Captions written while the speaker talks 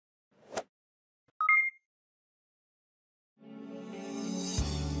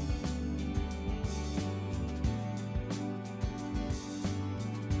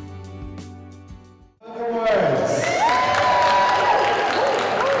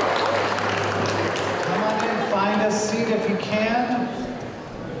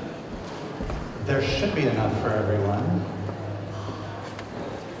There should be enough for everyone.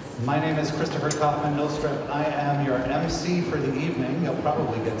 My name is Christopher Kaufman-Ilstrup. I am your MC for the evening. You'll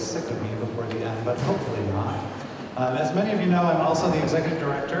probably get sick of me before the end, but hopefully not. As many of you know, I'm also the Executive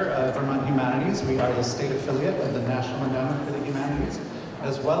Director of Vermont Humanities. We are the state affiliate of the National Endowment for the Humanities,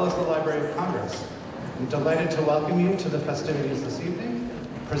 as well as the Library of Congress. I'm delighted to welcome you to the festivities this evening,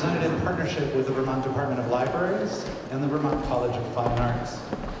 presented in partnership with the Vermont Department of Libraries and the Vermont College of Fine Arts.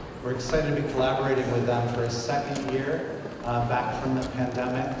 We're excited to be collaborating with them for a second year back from the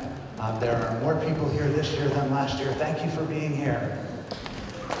pandemic. There are more people here this year than last year. Thank you for being here.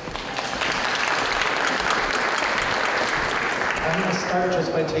 I'm going to start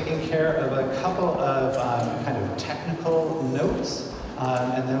just by taking care of a couple of kind of technical notes,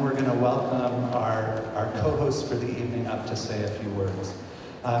 and then we're going to welcome our co-hosts for the evening up to say a few words.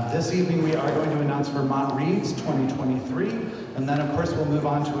 This evening we are going to announce Vermont Reads 2023, and then of course we'll move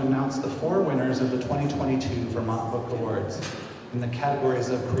on to announce the 4 winners of the 2022 Vermont Book Awards in the categories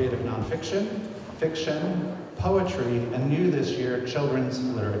of creative nonfiction, fiction, poetry, and new this year, children's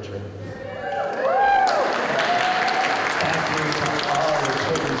literature. Thank you to all the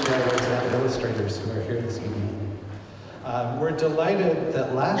children's writers and illustrators who are here this evening. We're delighted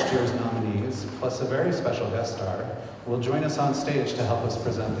that last year's nominees, plus a very special guest star, will join us on stage to help us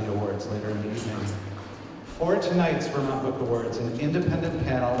present the awards later in the evening. For tonight's Vermont Book Awards, an independent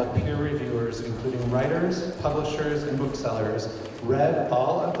panel of peer reviewers, including writers, publishers, and booksellers, read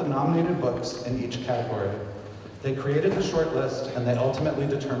all of the nominated books in each category. They created the short list, and they ultimately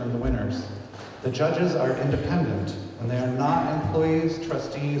determined the winners. The judges are independent, and they are not employees,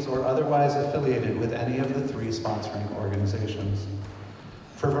 trustees, or otherwise affiliated with any of the 3 sponsoring organizations.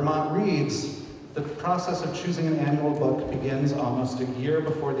 For Vermont Reads, the process of choosing an annual book begins almost a year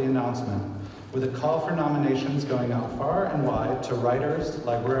before the announcement, with a call for nominations going out far and wide to writers,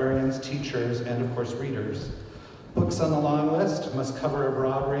 librarians, teachers, and of course readers. Books on the long list must cover a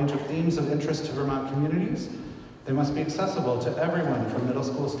broad range of themes of interest to Vermont communities. They must be accessible to everyone from middle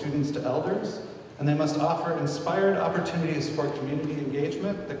school students to elders, and they must offer inspired opportunities for community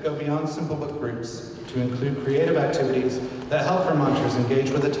engagement that go beyond simple book groups to include creative activities that help Vermonters engage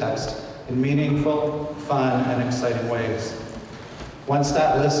with the text in meaningful, fun, and exciting ways. Once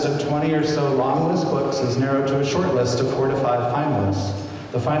that list of 20 or so long list books is narrowed to a short list of 4 to 5 finalists,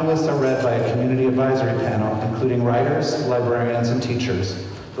 the finalists are read by a community advisory panel, including writers, librarians, and teachers,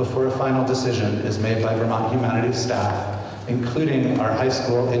 before a final decision is made by Vermont Humanities staff, including our high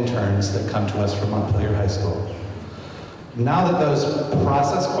school interns that come to us from Montpelier High School. Now that those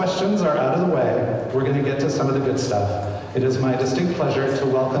process questions are out of the way, we're going to get to some of the good stuff. It is my distinct pleasure to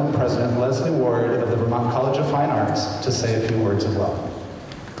welcome President Leslie Ward of the Vermont College of Fine Arts to say a few words of welcome.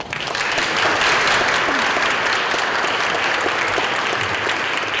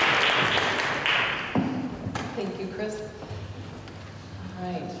 Thank you, Chris.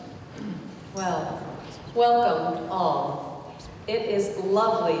 All right. Well, welcome all. It is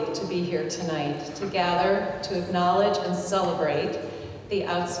lovely to be here tonight to gather, to acknowledge and celebrate the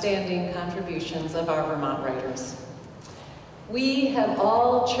outstanding contributions of our Vermont writers. We have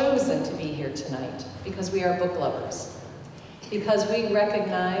all chosen to be here tonight because we are book lovers, because we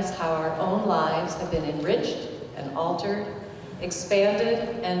recognize how our own lives have been enriched and altered,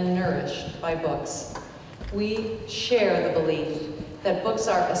 expanded and nourished by books. We share the belief that books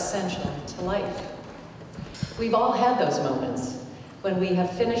are essential to life. We've all had those moments when we have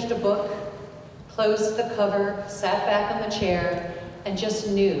finished a book, closed the cover, sat back in the chair, and just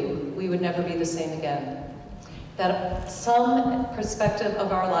knew we would never be the same again. That some perspective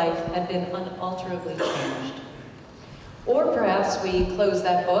of our life had been unalterably changed. Or perhaps we closed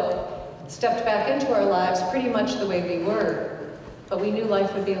that book, stepped back into our lives pretty much the way we were, but we knew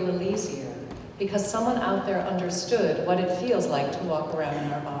life would be a little easier because someone out there understood what it feels like to walk around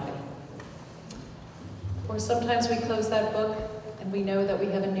in our body. Or sometimes we close that book and we know that we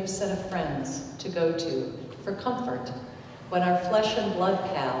have a new set of friends to go to for comfort when our flesh and blood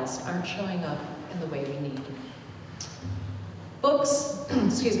pals aren't showing up in the way we need. Books,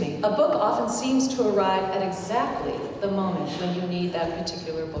 a book often seems to arrive at exactly the moment when you need that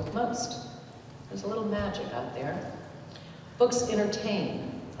particular book most. There's a little magic out there. Books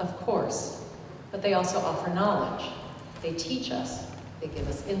entertain, of course, but they also offer knowledge. They teach us, they give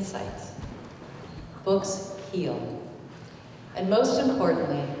us insights. Books heal. And most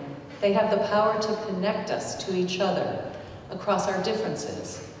importantly, they have the power to connect us to each other across our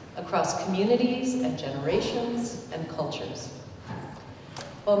differences, across communities and generations and cultures.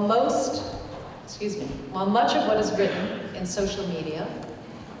 While much of what is written in social media,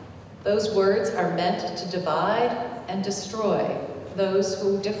 those words are meant to divide and destroy those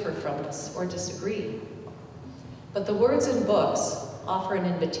who differ from us or disagree. But the words in books offer an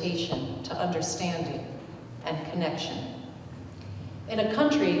invitation to understanding and connection. In a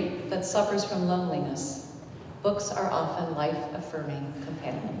country that suffers from loneliness, books are often life-affirming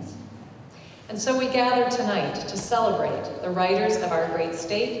companions. And so we gather tonight to celebrate the writers of our great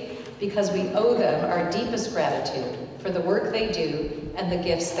state because we owe them our deepest gratitude for the work they do and the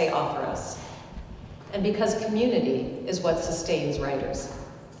gifts they offer us. And because community is what sustains writers.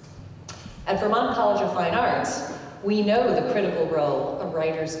 At Vermont College of Fine Arts, we know the critical role a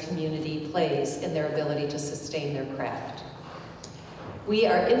writer's community plays in their ability to sustain their craft. We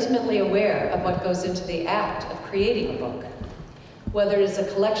are intimately aware of what goes into the act of creating a book, whether it is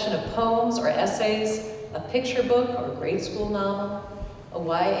a collection of poems or essays, a picture book or a grade school novel, a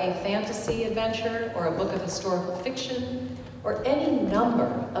YA fantasy adventure or a book of historical fiction, or any number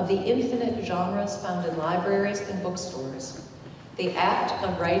of the infinite genres found in libraries and bookstores. The act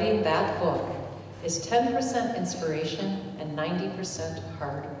of writing that book is 10% inspiration and 90%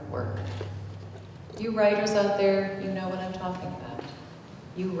 hard work. You writers out there, you know what I'm talking about.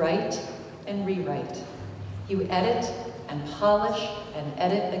 You write and rewrite. You edit and polish and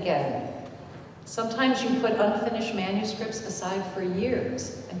edit again. Sometimes you put unfinished manuscripts aside for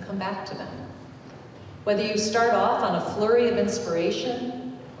years and come back to them. Whether you start off on a flurry of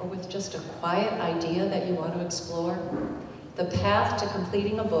inspiration or with just a quiet idea that you want to explore, the path to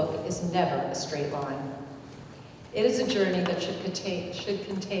completing a book is never a straight line. It is a journey that should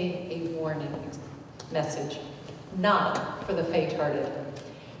contain a warning message, not for the faint-hearted,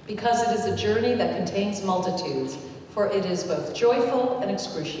 because it is a journey that contains multitudes, for it is both joyful and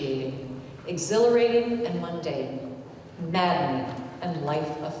excruciating, exhilarating and mundane, maddening and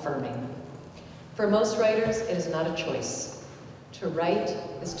life-affirming. For most writers, it is not a choice. To write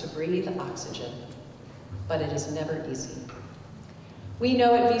is to breathe oxygen, but it is never easy. We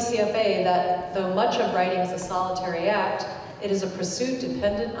know at VCFA that though much of writing is a solitary act, it is a pursuit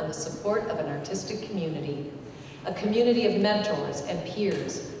dependent on the support of an artistic community, a community of mentors and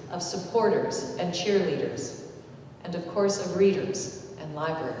peers, of supporters and cheerleaders, and of course of readers and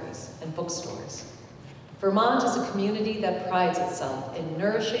libraries and bookstores. Vermont is a community that prides itself in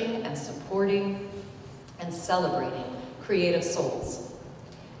nourishing and supporting and celebrating creative souls.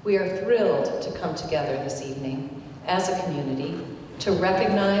 We are thrilled to come together this evening as a community to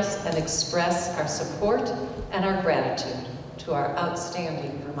recognize and express our support and our gratitude to our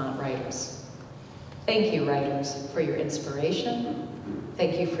outstanding Vermont writers. Thank you, writers, for your inspiration.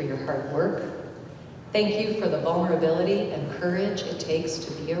 Thank you for your hard work. Thank you for the vulnerability and courage it takes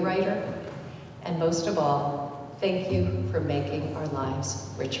to be a writer. And most of all, thank you for making our lives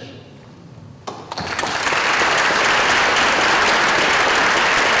richer.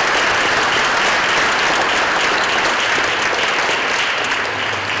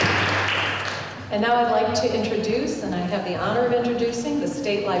 And now I'd like to introduce, and I have the honor of introducing, the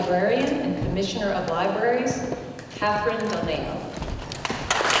State Librarian and Commissioner of Libraries, Catherine Delneo.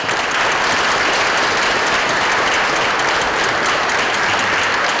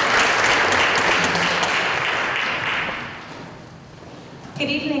 Good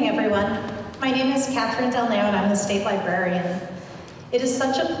evening, everyone. My name is Catherine Delneo, and I'm the State Librarian. It is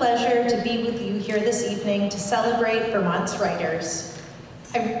such a pleasure to be with you here this evening to celebrate Vermont's writers.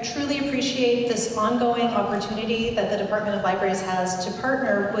 I truly appreciate this ongoing opportunity that the Department of Libraries has to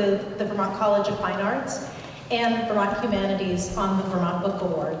partner with the Vermont College of Fine Arts and Vermont Humanities on the Vermont Book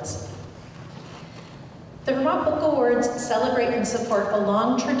Awards. The Vermont Book Awards celebrate and support a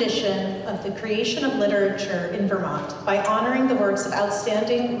long tradition of the creation of literature in Vermont by honoring the works of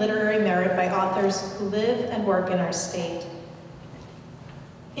outstanding literary merit by authors who live and work in our state.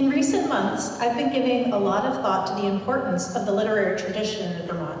 In recent months, I've been giving a lot of thought to the importance of the literary tradition in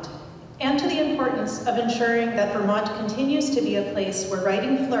Vermont, and to the importance of ensuring that Vermont continues to be a place where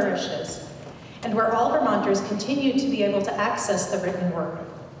writing flourishes, and where all Vermonters continue to be able to access the written word.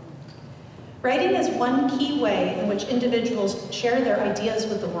 Writing is one key way in which individuals share their ideas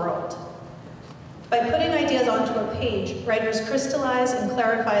with the world. By putting ideas onto a page, writers crystallize and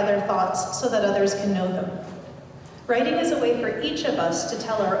clarify their thoughts so that others can know them. Writing is a way for each of us to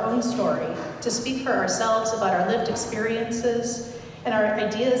tell our own story, to speak for ourselves about our lived experiences and our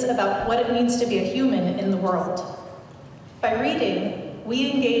ideas about what it means to be a human in the world. By reading, we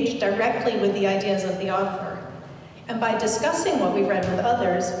engage directly with the ideas of the author. And by discussing what we've read with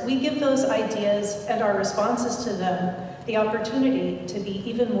others, we give those ideas and our responses to them the opportunity to be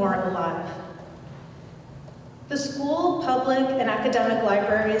even more alive. The school, public, and academic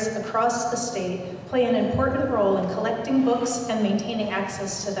libraries across the state play an important role in collecting books and maintaining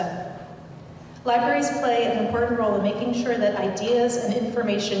access to them. Libraries play an important role in making sure that ideas and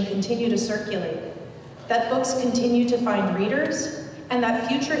information continue to circulate, that books continue to find readers, and that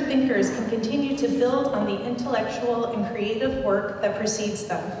future thinkers can continue to build on the intellectual and creative work that precedes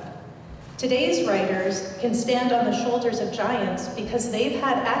them. Today's writers can stand on the shoulders of giants because they've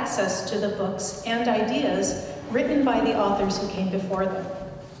had access to the books and ideas written by the authors who came before them.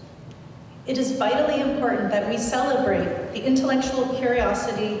 It is vitally important that we celebrate the intellectual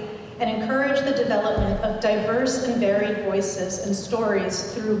curiosity and encourage the development of diverse and varied voices and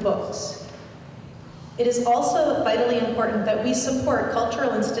stories through books. It is also vitally important that we support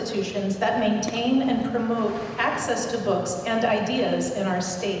cultural institutions that maintain and promote access to books and ideas in our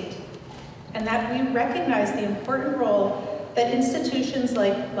state, and that we recognize the important role that institutions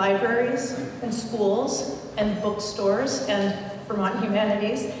like libraries and schools and bookstores and Vermont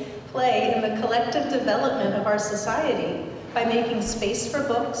Humanities play in the collective development of our society by making space for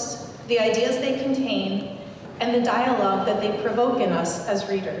books, the ideas they contain, and the dialogue that they provoke in us as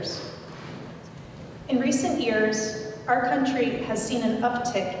readers. In recent years, our country has seen an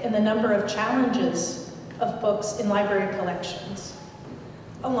uptick in the number of challenges of books in library collections.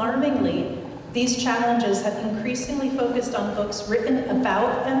 Alarmingly, these challenges have increasingly focused on books written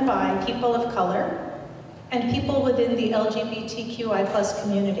about and by people of color and people within the LGBTQI+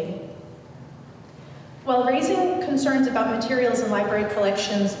 community. While raising concerns about materials in library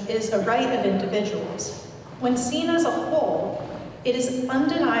collections is a right of individuals, when seen as a whole, it is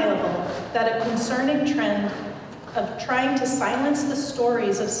undeniable that a concerning trend of trying to silence the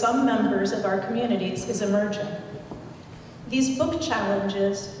stories of some members of our communities is emerging. These book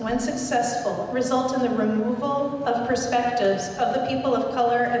challenges, when successful, result in the removal of perspectives of the people of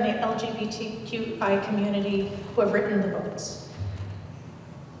color and the LGBTQI community who have written the books,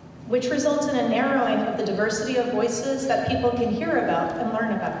 which results in a narrowing of the diversity of voices that people can hear about and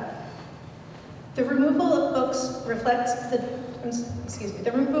learn about. The removal of books reflects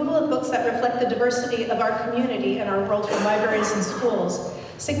the removal of books that reflect the diversity of our community and our world from libraries and schools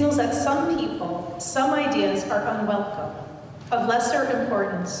signals that some people, some ideas are unwelcome, of lesser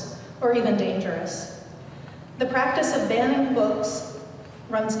importance, or even dangerous. The practice of banning books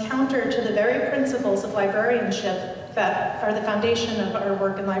runs counter to the very principles of librarianship that are the foundation of our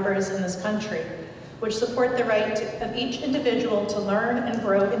work in libraries in this country, which support the right of each individual to learn and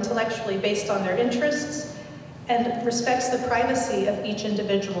grow intellectually based on their interests and respects the privacy of each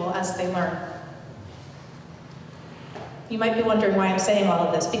individual as they learn. You might be wondering why I'm saying all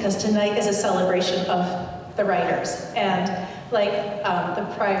of this, because tonight is a celebration of the writers. And like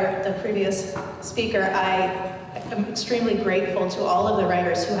the previous speaker, I am extremely grateful to all of the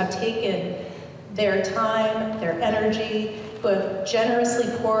writers who have taken their time, their energy, who have generously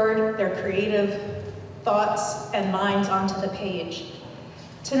poured their creative thoughts and minds onto the page.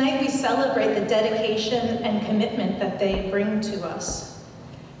 Tonight we celebrate the dedication and commitment that they bring to us.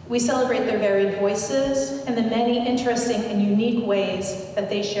 We celebrate their varied voices and the many interesting and unique ways that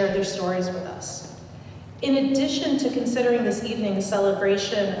they share their stories with us. In addition to considering this evening's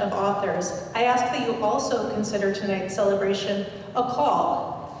celebration of authors, I ask that you also consider tonight's celebration a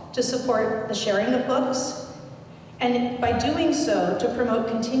call to support the sharing of books, and by doing so, to promote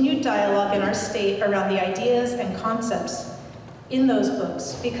continued dialogue in our state around the ideas and concepts in those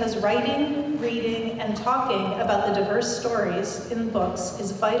books, because writing, reading, and talking about the diverse stories in books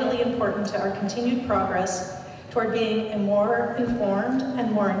is vitally important to our continued progress toward being a more informed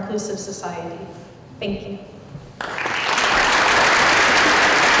and more inclusive society. Thank you.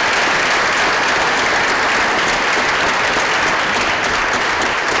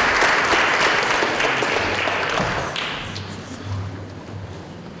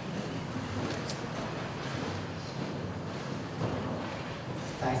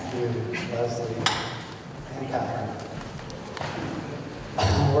 Thank you, Leslie and Catherine.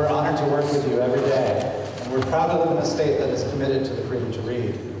 We're honored to work with you every day, and we're proud to live in a state that is committed to the freedom to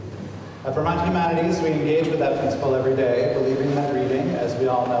read. At Vermont Humanities, we engage with that principle every day, believing that reading, as we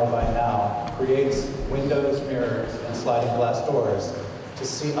all know by now, creates windows, mirrors, and sliding glass doors to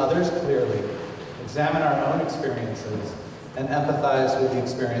see others clearly, examine our own experiences, and empathize with the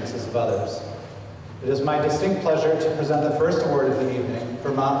experiences of others. It is my distinct pleasure to present the first award of the evening,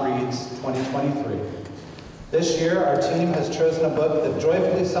 Vermont Reads 2023. This year, our team has chosen a book that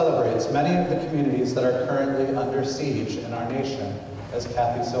joyfully celebrates many of the communities that are currently under siege in our nation, as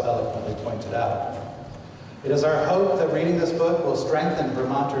Kathy so eloquently pointed out. It is our hope that reading this book will strengthen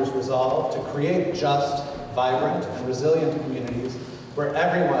Vermonters' resolve to create just, vibrant, and resilient communities where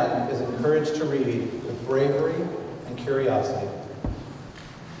everyone is encouraged to read with bravery and curiosity.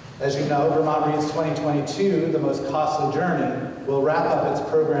 As you know, Vermont Reads 2022, the most costly journey, will wrap up its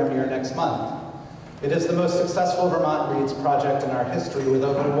program year next month. It is the most successful Vermont Reads project in our history, with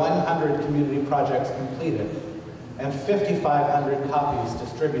over 100 community projects completed and 5,500 copies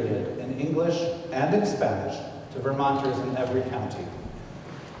distributed in English and in Spanish to Vermonters in every county.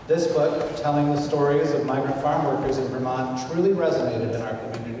 This book, telling the stories of migrant farm workers in Vermont, truly resonated in our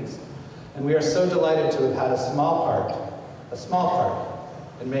communities, and we are so delighted to have had a small part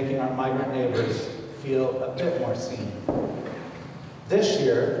in making our migrant neighbors feel a bit more seen. This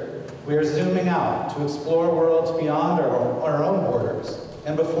year, we are zooming out to explore worlds beyond our own borders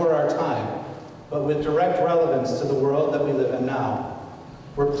and before our time, but with direct relevance to the world that we live in now.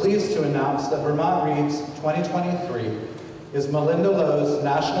 We're pleased to announce that Vermont Reads 2023 is Melinda Lowe's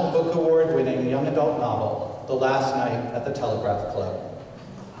National Book Award-winning young adult novel, The Last Night at the Telegraph Club.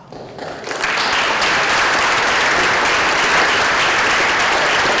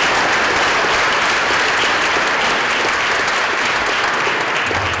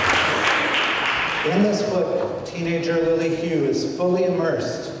 In this book, teenager Lily Hugh is fully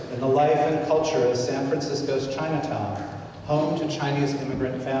immersed in the life and culture of San Francisco's Chinatown, home to Chinese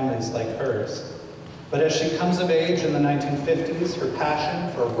immigrant families like hers. But as she comes of age in the 1950s, her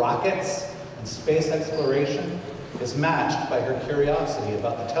passion for rockets and space exploration is matched by her curiosity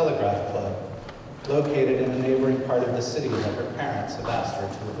about the Telegraph Club, located in a neighboring part of the city that her parents have asked her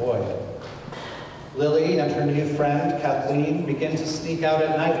to avoid. Lily and her new friend, Kathleen, begin to sneak out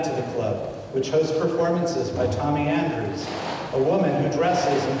at night to the club, which hosts performances by Tommy Andrews, a woman who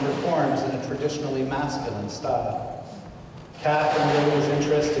dresses and performs in a traditionally masculine style. Kath and Lily's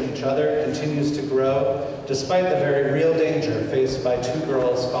interest in each other continues to grow, despite the very real danger faced by two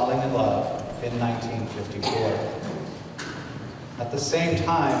girls falling in love in 1954. At the same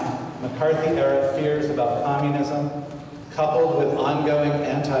time, McCarthy-era fears about communism, coupled with ongoing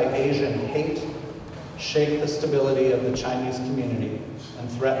anti-Asian hate, shake the stability of the Chinese community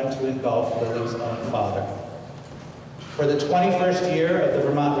and threaten to engulf Lily's own father. For the 21st year of the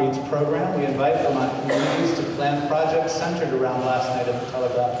Vermont Reads program, we invite Vermont communities to plan projects centered around Last Night at the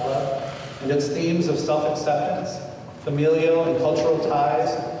Telegraph Club and its themes of self-acceptance, familial and cultural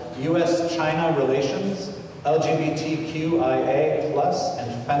ties, U.S.-China relations, LGBTQIA+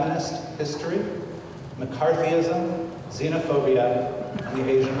 and feminist history, McCarthyism, xenophobia, and the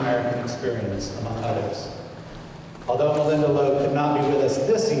Asian American experience, among others. Although Melinda Lowe could not be with us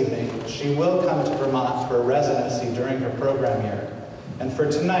this evening, she will come to Vermont for a residency during her program year. And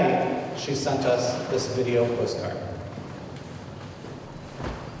for tonight, she sent us this video postcard.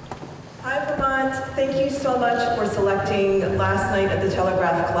 Hi, Vermont. Thank you so much for selecting Last Night at the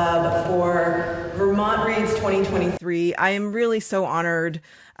Telegraph Club for Vermont Reads 2023. I am really so honored.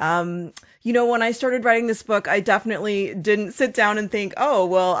 You know, when I started writing this book, I definitely didn't sit down and think, oh,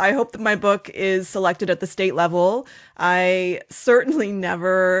 well, I hope that my book is selected at the state level. I certainly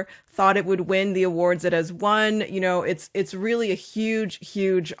never thought it would win the awards it has won. You know, it's really a huge,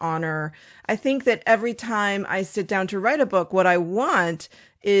 huge honor. I think that every time I sit down to write a book, what I want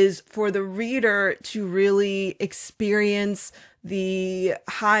is for the reader to really experience the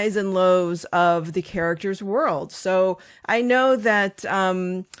highs and lows of the character's world. So I know that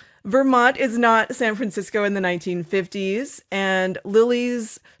Vermont is not San Francisco in the 1950s, and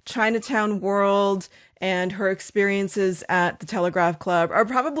Lily's Chinatown world and her experiences at the Telegraph Club are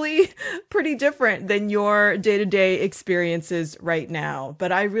probably pretty different than your day-to-day experiences right now.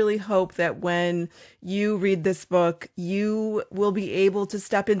 But I really hope that when you read this book, you will be able to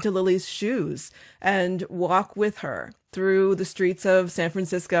step into Lily's shoes and walk with her through the streets of San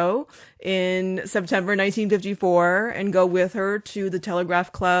Francisco in September 1954 and go with her to the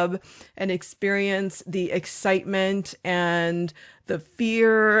Telegraph Club and experience the excitement and the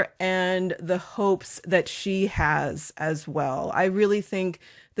fear and the hopes that she has as well. I really think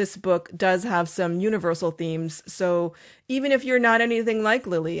this book does have some universal themes. So even if you're not anything like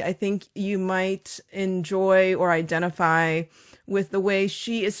Lily, I think you might enjoy or identify with the way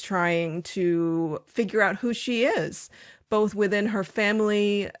she is trying to figure out who she is, both within her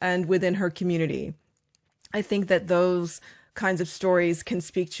family and within her community. I think that those kinds of stories can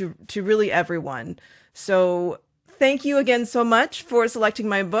speak to really everyone. So thank you again so much for selecting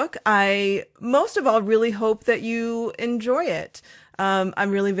my book. I most of all really hope that you enjoy it. I'm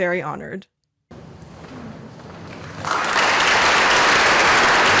really very honored. We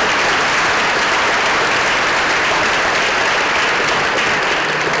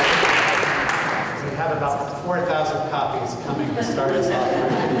have about 4,000 copies coming to start us off for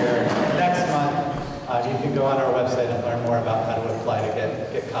the year. Next month, you can go on our website and learn more about how to apply to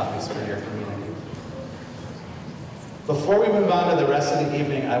get copies for your community. Before we move on to the rest of the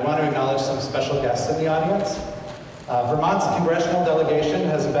evening, I want to acknowledge some special guests in the audience. Vermont's congressional delegation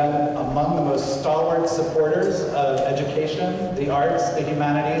has been among among the most stalwart supporters of education, the arts, the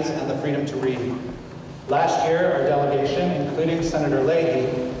humanities, and the freedom to read. Last year, our delegation, including Senator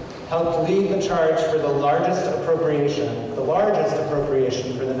Leahy, helped lead the charge for the largest appropriation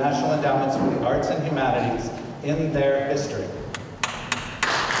for the National Endowments for the Arts and Humanities in their history.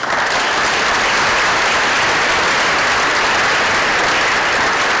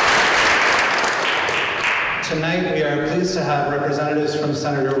 Tonight, we are pleased to have representatives from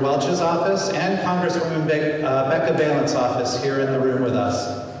Senator Welch's office and Congresswoman Becca Bailent's office here in the room with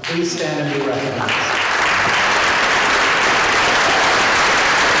us. Please stand and be recognized.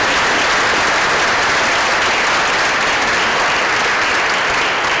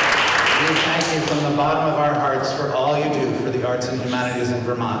 We thank you from the bottom of our hearts for all you do for the arts and humanities in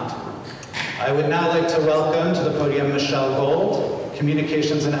Vermont. I would now like to welcome to the podium Michelle Gold,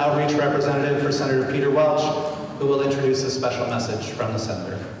 Communications and Outreach Representative for Senator Peter Welch, who will introduce a special message from the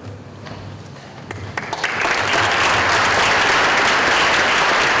Senator.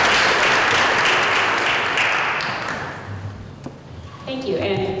 Thank you,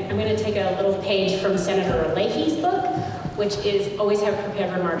 and I'm going to take a little page from Senator Leahy's book, which is always have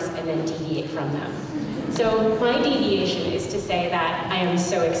prepared remarks and then deviate from them. So my deviation is to say that I am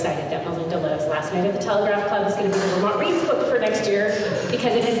so excited that Melinda Lowe's Last Night at the Telegraph Club is going to be the Vermont Reads book for next year,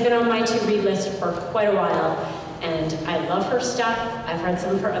 because it has been on my to-read list for quite a while, and I love her stuff. I've read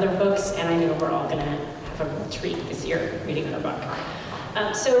some of her other books, and I know we're all going to have a real treat this year reading her book.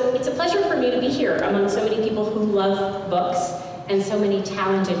 So it's a pleasure for me to be here among so many people who love books and so many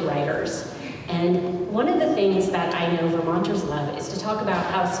talented writers. And one of the things that I know Vermonters love is to talk about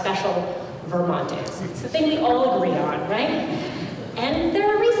how special Vermont is. It's the thing we all agree on, right? And there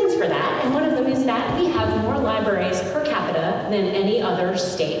are reasons for that, and one of them is that we have more libraries per capita than any other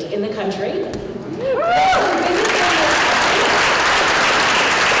state in the country. Vermont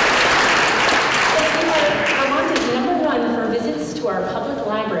is #1 for visits to our public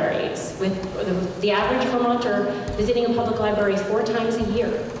libraries, with the average Vermonter visiting a public library 4 times a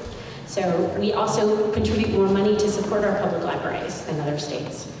year. So we also contribute more money to support our public libraries than other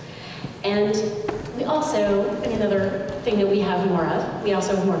states. And we also, another thing that we have more of, we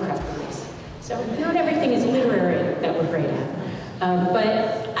also have more craft breweries. So not everything is literary that we're great at.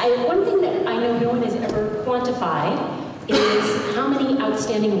 But one thing that I know no one has ever quantified is how many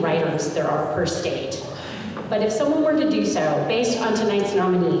outstanding writers there are per state. But if someone were to do so, based on tonight's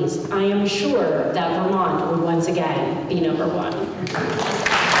nominees, I am sure that Vermont would once again be #1.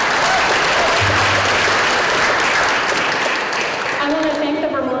 I want to thank the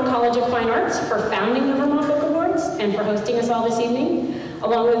Vermont College of Fine Arts for founding the Vermont Book Awards and for hosting us all this evening,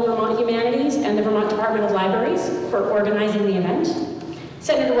 along with Vermont Humanities and the Vermont Department of Libraries for organizing the event.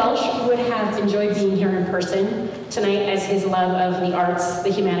 Senator Welch would have enjoyed being here in person tonight, as his love of the arts, the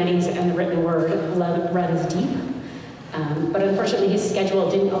humanities, and the written word runs deep. But unfortunately, his schedule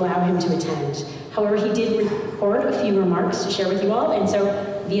didn't allow him to attend. However, he did record a few remarks to share with you all, and so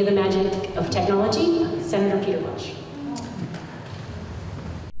via the magic of technology, Senator Peter Welch.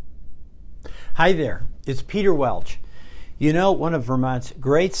 Hi there, it's Peter Welch. You know, one of Vermont's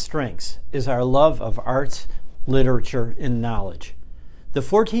great strengths is our love of arts, literature, and knowledge. The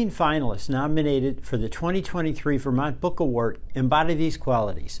 14 finalists nominated for the 2023 Vermont Book Award embody these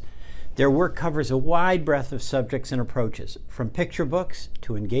qualities. Their work covers a wide breadth of subjects and approaches, from picture books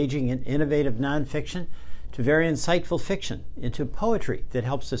to engaging and innovative nonfiction to very insightful fiction, into poetry that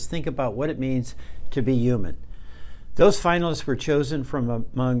helps us think about what it means to be human. Those finalists were chosen from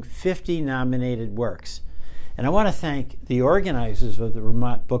among 50 nominated works. And I want to thank the organizers of the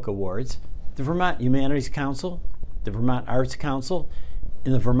Vermont Book Awards, the Vermont Humanities Council, the Vermont Arts Council,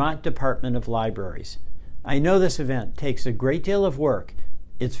 and the Vermont Department of Libraries. I know this event takes a great deal of work.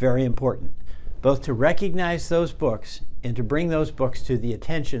 It's very important, both to recognize those books and to bring those books to the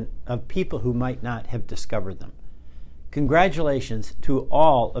attention of people who might not have discovered them. Congratulations to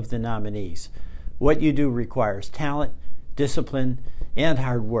all of the nominees. What you do requires talent, discipline, and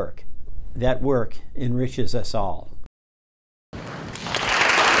hard work. That work enriches us all. I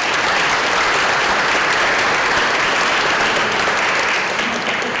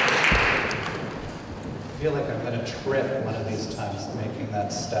feel like I'm going to trip one of these times making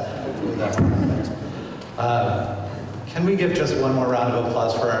that step. Hopefully that can we give just one more round of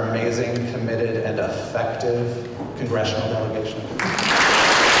applause for our amazing, committed, and effective congressional delegation?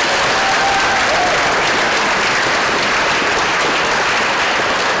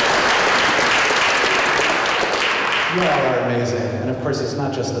 You all are amazing. And of course, it's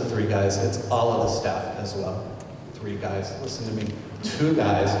not just the 3 guys, it's all of the staff as well. 3 guys, listen to me. 2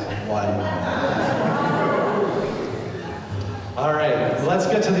 guys, 1 woman. All right, let's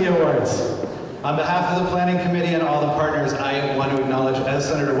get to the awards. On behalf of the Planning Committee and all the partners, I want to acknowledge, as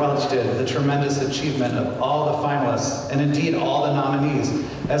Senator Welch did, the tremendous achievement of all the finalists, and indeed all the nominees.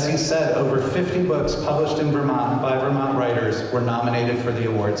 As he said, over 50 books published in Vermont by Vermont writers were nominated for the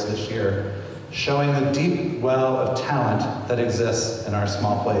awards this year, showing the deep well of talent that exists in our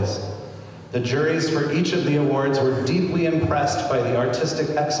small place. The juries for each of the awards were deeply impressed by the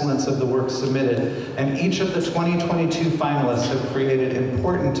artistic excellence of the work submitted, and each of the 2022 finalists have created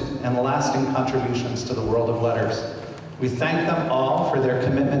important and lasting contributions to the world of letters. We thank them all for their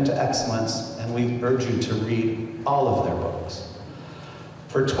commitment to excellence, and we urge you to read all of their books.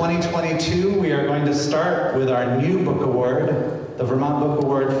 For 2022, we are going to start with our new book award, the Vermont Book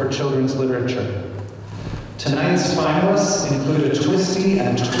Award for Children's Literature. Tonight's finalists include a twisty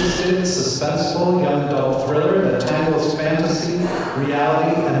and twisted, suspenseful young adult thriller that tangles fantasy,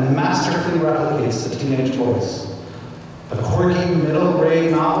 reality, and masterfully replicates the teenage voice. A quirky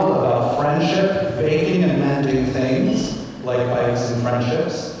middle-grade novel about friendship, baking, and mending things, like bikes and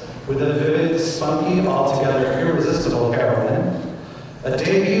friendships, with a vivid, spunky, altogether irresistible heroine. A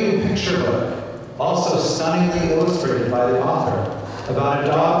debut picture book, also stunningly illustrated by the author, about a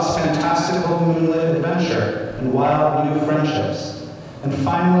dog's fantastical moonlit adventure and wild new friendships. And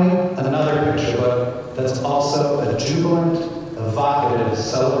finally, another picture book that's also a jubilant, evocative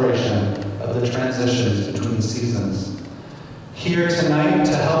celebration of the transitions between seasons. Here tonight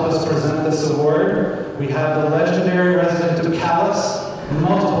to help us present this award, we have the legendary resident of Calais,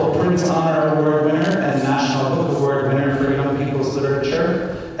 multiple Printz Honor Award winner and National Book Award winner for Young People's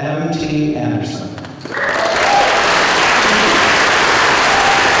Literature, M.T. Anderson.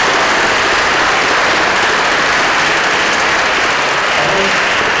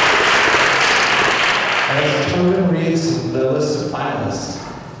 As Tobin reads the list of finalists,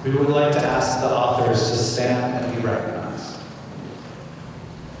 we would like to ask the authors to stand and be recognized.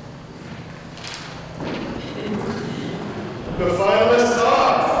 The finalists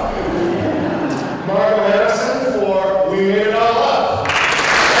are Margo Harrison for We Made It All Up,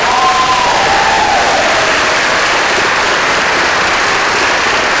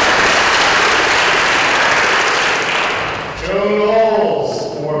 Joan Knowles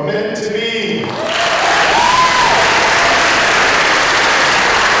for Meant to Be,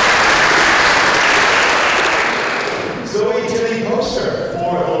 Zoe Tilly Poster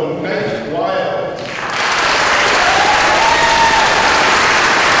for The Night Wild,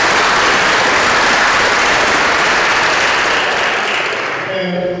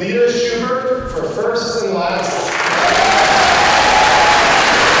 and Lita Schubert for First and Last.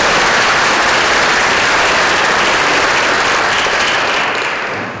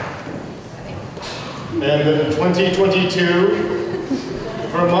 And the 2022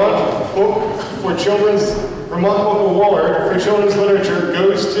 Vermont Book Award for Children's Literature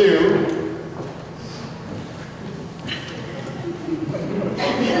goes to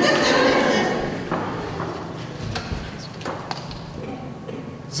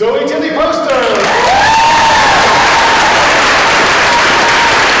Zoe Tilly Poster.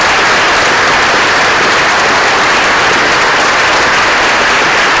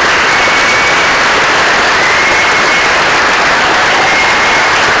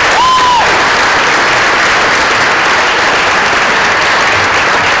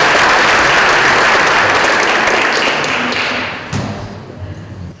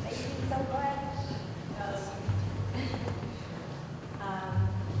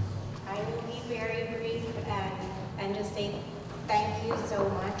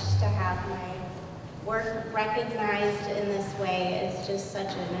 Recognized in this way is just such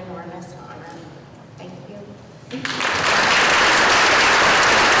an enormous honor. Thank you.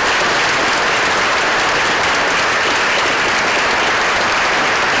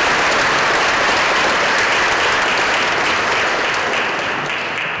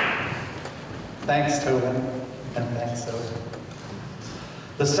 Thanks, Tobin, and thanks, Zoe.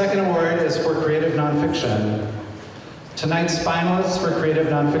 The second award is for creative nonfiction. Tonight's finalists for creative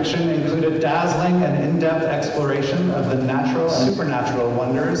nonfiction include a dazzling and in-depth exploration of the natural and supernatural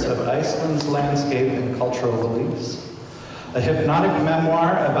wonders of Iceland's landscape and cultural beliefs, a hypnotic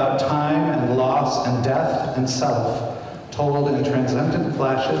memoir about time and loss and death and self, told in transcendent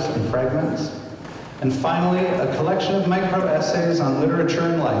flashes and fragments, and finally, a collection of micro-essays on literature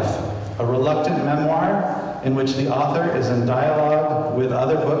and life, a reluctant memoir in which the author is in dialogue with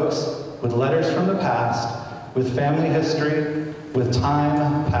other books, with letters from the past, with family history, with time,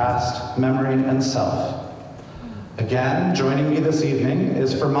 past, memory, and self. Again, joining me this evening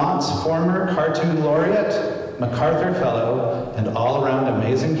is Vermont's former cartoon laureate, MacArthur Fellow, and all-around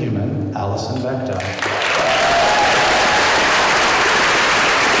amazing human, Alison Bechtel.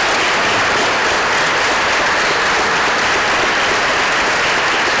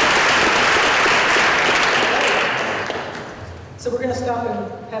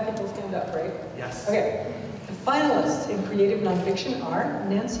 in creative nonfiction are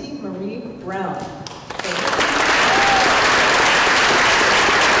Nancy Marie Brown.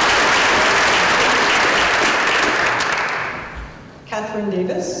 Catherine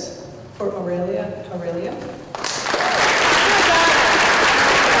Davis for Aurelia.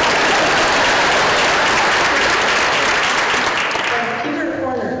 And Peter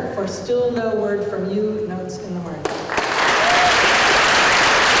Horner for Still No Word From You, Notes in the Margin.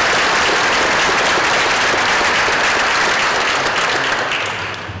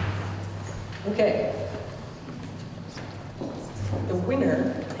 Okay. The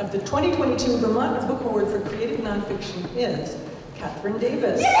winner of the 2022 Vermont Book Award for Creative Nonfiction is Catherine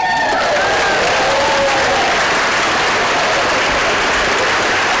Davis.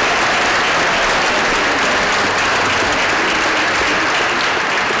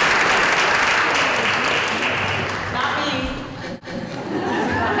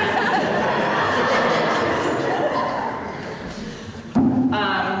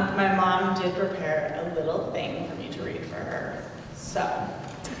 My mom did prepare a little thing for me to read for her. So,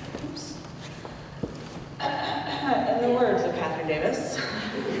 oops. In the words of Catherine Davis,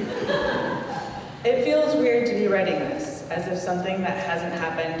 it feels weird to be writing this, as if something that hasn't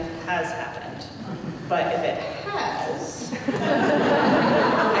happened has happened. But if it has,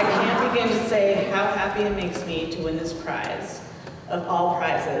 I can't begin to say how happy it makes me to win this prize of all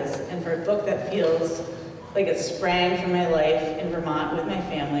prizes, and for a book that feels like it sprang from my life in Vermont with my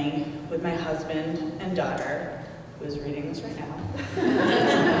family, with my husband and daughter, who is reading this right now.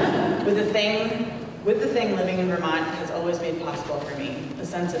 With the thing living in Vermont has always made possible for me, the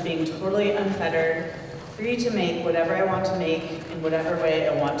sense of being totally unfettered, free to make whatever I want to make in whatever way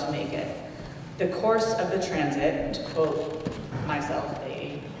I want to make it. The course of the transit, to quote myself,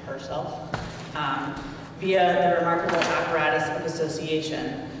 herself, via the remarkable apparatus of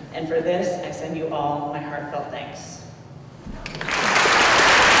association. And for this, I send you all my heartfelt thanks.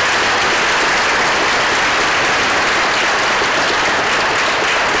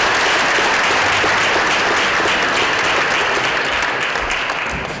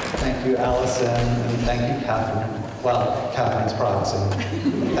 Thank you, Allison, and thank you, Catherine. Well, Catherine's proxy.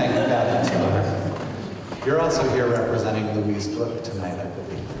 Thank you, Catherine's daughter. You're also here representing Louise book tonight, I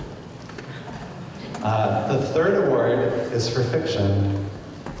believe. The third award is for fiction.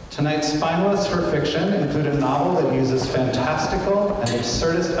 Tonight's finalists for fiction include a novel that uses fantastical and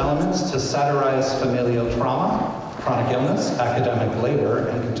absurdist elements to satirize familial trauma, chronic illness, academic labor,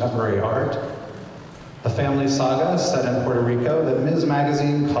 and contemporary art. A family saga set in Puerto Rico that Ms.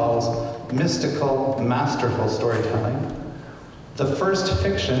 Magazine calls mystical, masterful storytelling. The first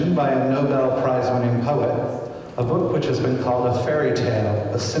fiction by a Nobel Prize-winning poet, a book which has been called a fairy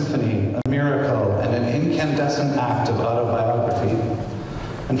tale, a symphony, a miracle, and an incandescent act of autobiography.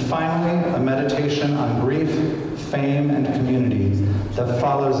 And finally, a meditation on grief, fame, and community that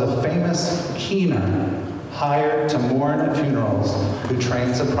follows a famous keener hired to mourn at funerals who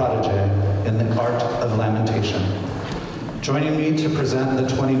trains a protege in the art of lamentation. Joining me to present the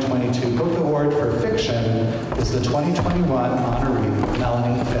 2022 Book Award for Fiction is the 2021 honoree,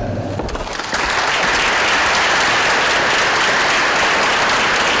 Melanie Finn.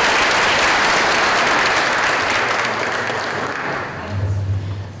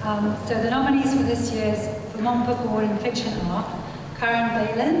 So the nominees for this year's Vermont Book Award in Fiction are Karen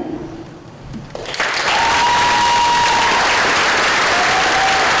Balin,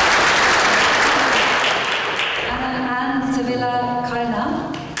 Anne Sevilla Kalina,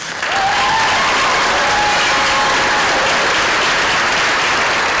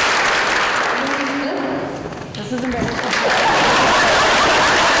 this is embarrassing.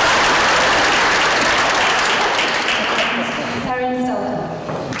 Karen Stelton.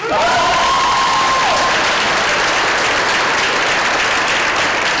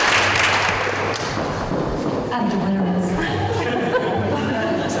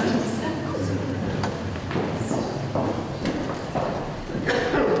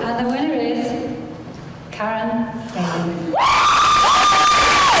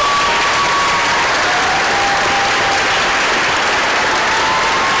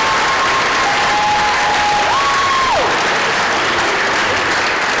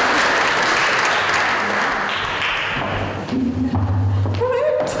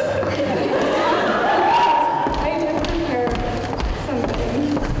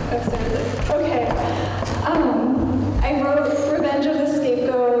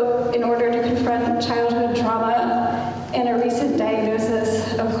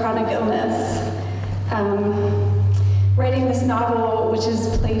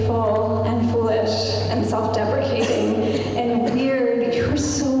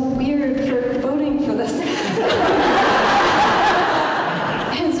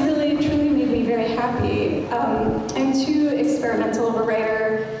 I'm too experimental of a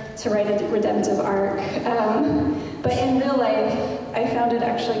writer to write a redemptive arc, but in real life, I found it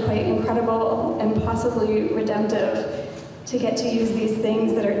actually quite incredible and possibly redemptive to get to use these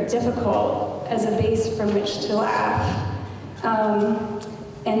things that are difficult as a base from which to laugh,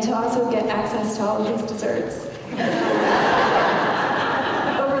 and to also get access to all of these desserts.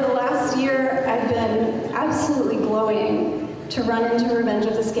 Over the last year, I've been absolutely glowing to run into Revenge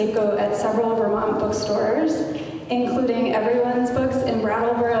of the Scapegoat at several Vermont bookstores, including Everyone's Books in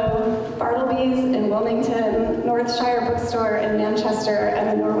Brattleboro, Bartleby's in Wilmington, Northshire Bookstore in Manchester, and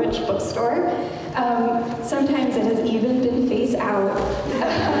the Norwich Bookstore. Sometimes it has even been phased out.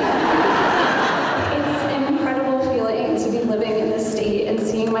 It's an incredible feeling to be living in this state and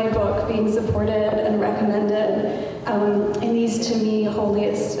seeing my book being supported and recommended in these, to me,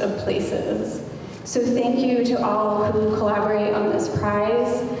 holiest of places. So thank you to all who collaborate on this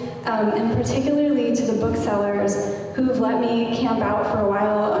prize, and particularly to the booksellers who've let me camp out for a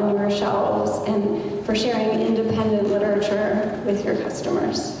while on your shelves and for sharing independent literature with your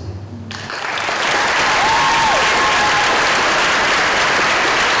customers.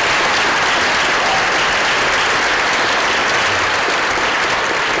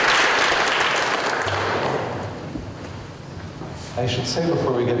 I should say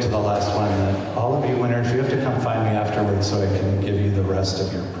before we get to the last one that all of you winners, you have to come find me afterwards so I can give you the rest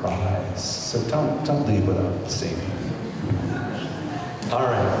of your prize. So don't leave without seeing me. All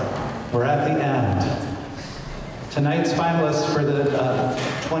right, we're at the end. Tonight's finalists for the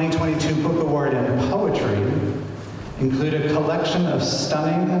 2022 Book Award in Poetry include a collection of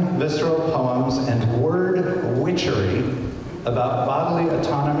stunning, visceral poems and word witchery about bodily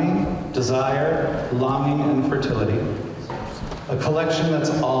autonomy, desire, longing, and fertility. A collection that's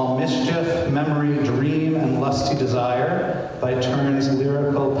all mischief, memory, dream, and lusty desire, by turns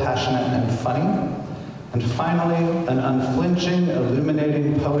lyrical, passionate, and funny. And finally, an unflinching,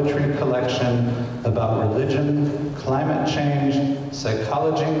 illuminating poetry collection about religion, climate change,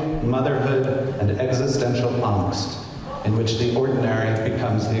 psychology, motherhood, and existential angst, in which the ordinary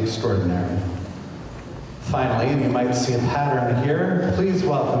becomes the extraordinary. Finally, and you might see a pattern here, please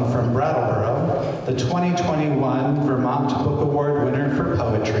welcome from Brattleboro, the 2021 Vermont Book Award winner for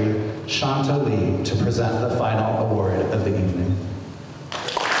poetry, Shanta Lee, to present the final award of the evening.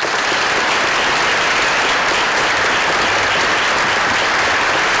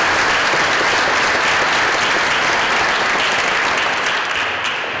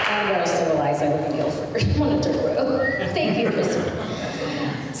 I'm very civilized, I live in Guilford, on a dirt road. Thank you, Kristen.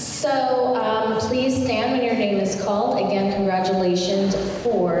 So please stand when your name is called. Again, congratulations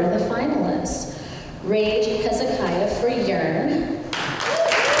for the finalists. Rage Hezekiah for Yearn.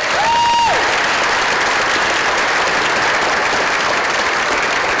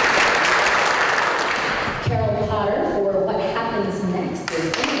 Carol Potter for What Happens Next is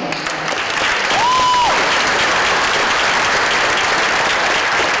England.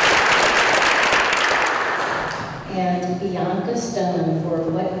 And Bianca Stone for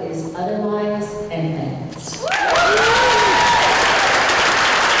What is Otherwise and Things.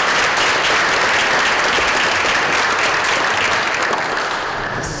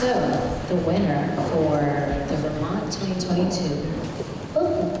 So, the winner for the Vermont 2022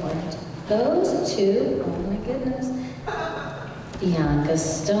 Book Award goes to, oh my goodness, Bianca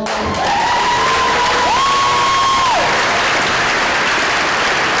Stone.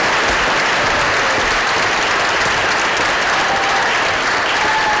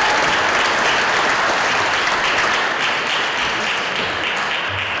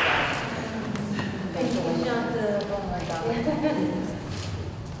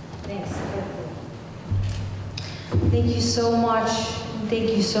 Thank you so much.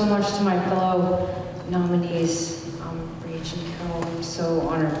 Thank you so much to my fellow nominees, Rach and Carol. I'm so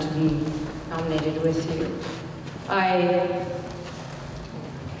honored to be nominated with you. I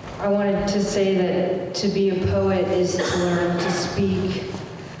wanted to say that to be a poet is to learn to speak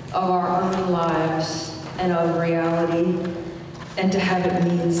of our own lives and of reality, and to have it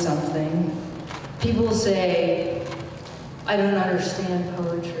mean something. People say, I don't understand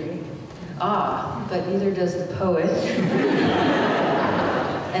poetry. But neither does the poet.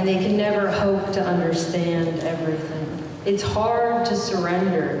 And they can never hope to understand everything. It's hard to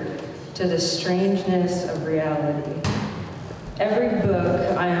surrender to the strangeness of reality. Every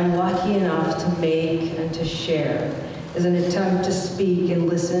book I am lucky enough to make and to share is an attempt to speak and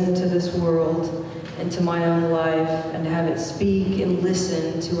listen to this world and to my own life, and have it speak and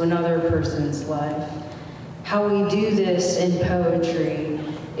listen to another person's life. How we do this in poetry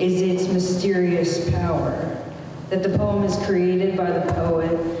is its mysterious power, that the poem is created by the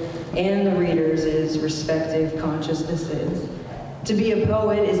poet and the reader's is respective consciousnesses. To be a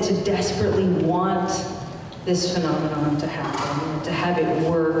poet is to desperately want this phenomenon to happen, to have it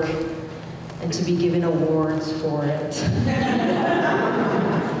work, and to be given awards for it.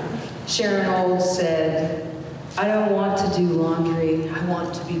 Sharon Olds said, "I don't want to do laundry, I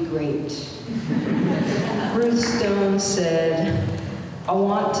want to be great." Ruth Stone said, "I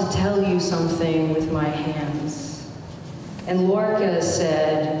want to tell you something with my hands." And Lorca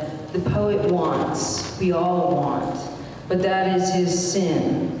said, "The poet wants, we all want, but that is his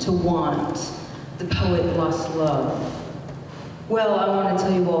sin, to want. The poet must love." Well, I want to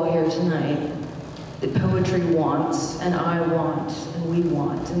tell you all here tonight that poetry wants, and I want, and we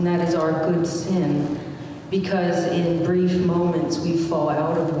want, and that is our good sin, because in brief moments we fall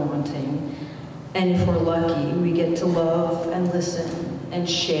out of wanting, and if we're lucky, we get to love and listen and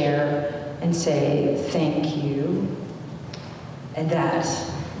share and say thank you, and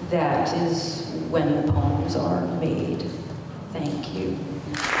that is when the poems are made. Thank you.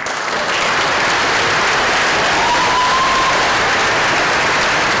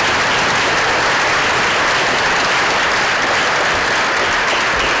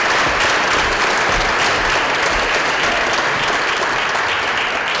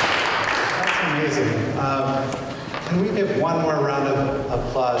 Can we give one more round of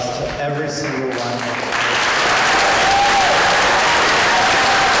applause to every single one?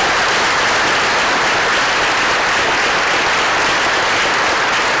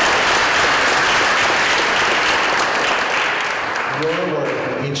 Your work,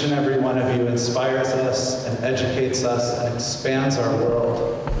 each and every one of you, inspires us and educates us and expands our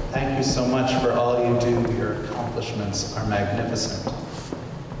world. Thank you so much for all you do. Your accomplishments are magnificent.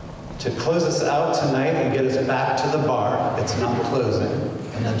 To close us out tonight and get us back to the bar, it's not closing,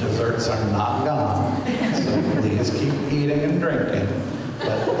 and the desserts are not gone. So please keep eating and drinking,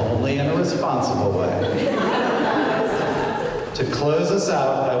 but only in a responsible way. To close us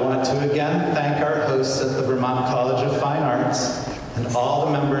out, I want to again thank our hosts at the Vermont College of Fine Arts and all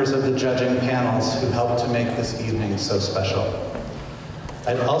the members of the judging panels who helped to make this evening so special.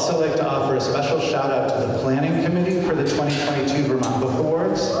 I'd also like to offer a special shout out to the Planning Committee for the 2022 Vermont Book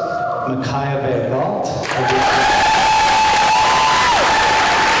Awards, Micaiah Bay Galt, and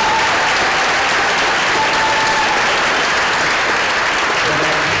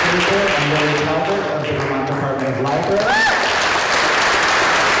Lily Talbot of the Vermont Department of Library,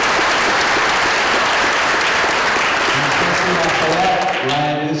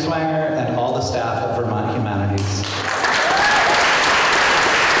 Ryan Newswanger, and all the staff of Vermont Humanities.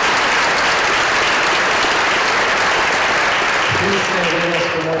 Please stay with us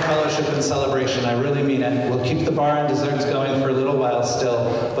for more fellowship and celebration. I really mean it. We'll keep the bar and desserts going for a little while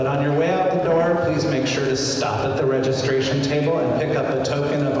still, but on your way out the door, please make sure to stop at the registration table and pick up a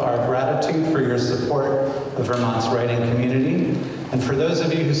token of our gratitude for your support of Vermont's writing community. And for those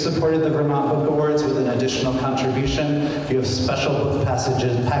of you who supported the Vermont Book Awards with an additional contribution, you have special book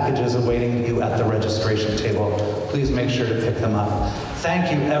packages awaiting you at the registration table. Please make sure to pick them up. Thank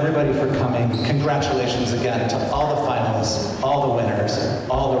you everybody for coming. Congratulations again to all the finalists, all the winners,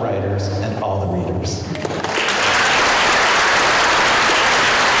 all the writers, and all the readers.